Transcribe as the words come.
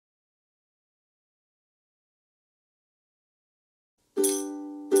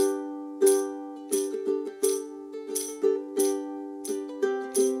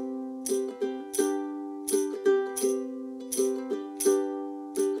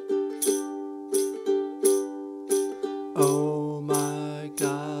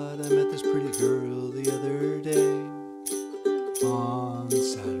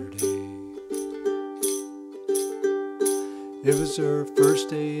was her first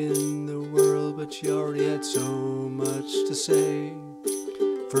day in the world, but she already had so much to say.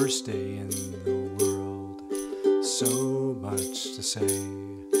 First day in the world, so much to say.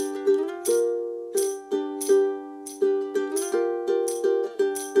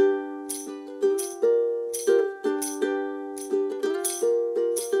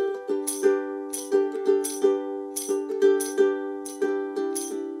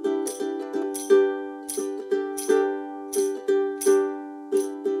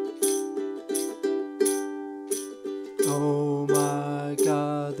 Oh my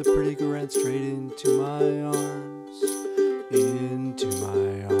God, the pretty girl ran straight into my arms, into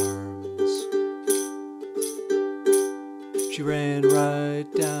my arms. She ran right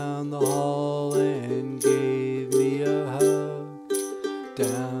down the hall and gave me a hug.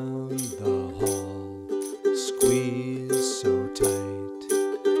 Down the hall, squeezed so tight.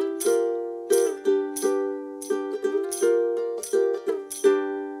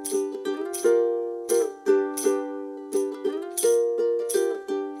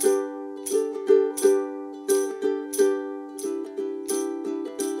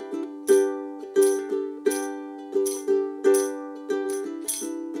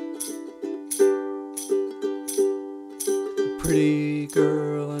 Pretty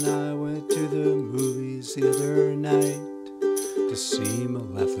girl and I went to the movies the other night to see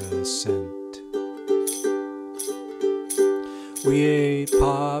Maleficent. We ate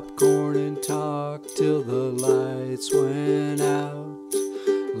popcorn and talked till the lights went out,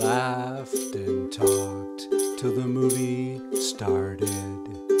 laughed and talked till the movie started.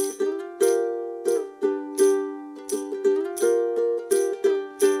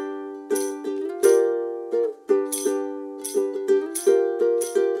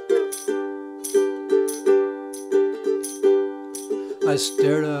 I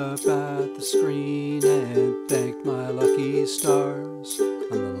stared up at the screen and thanked my lucky stars.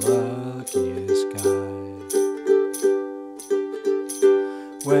 I'm the luckiest guy.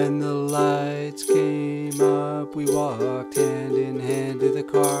 When the lights came up, we walked hand in hand to the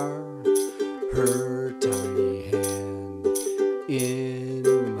car. Her tiny hand in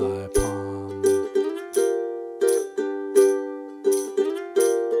my palm.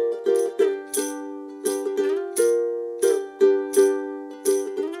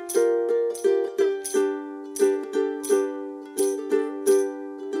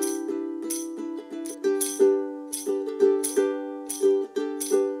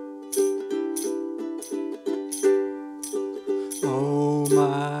 Oh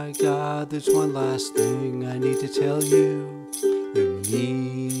my God, there's one last thing I need to tell you. You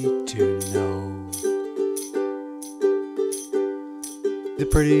need to know. The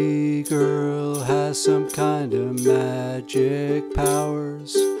pretty girl has some kind of magic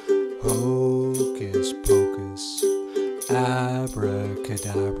powers. Hocus pocus,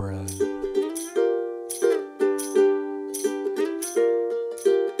 abracadabra.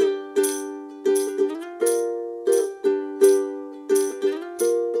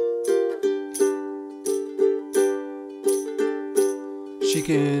 She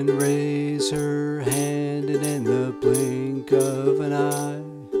can raise her hand and in the blink of an eye,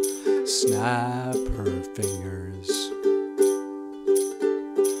 snap her fingers.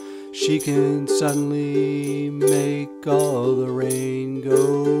 She can suddenly make all the rain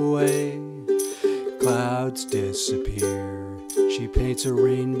go away. Clouds disappear. She paints a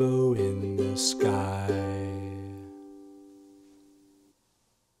rainbow in the sky.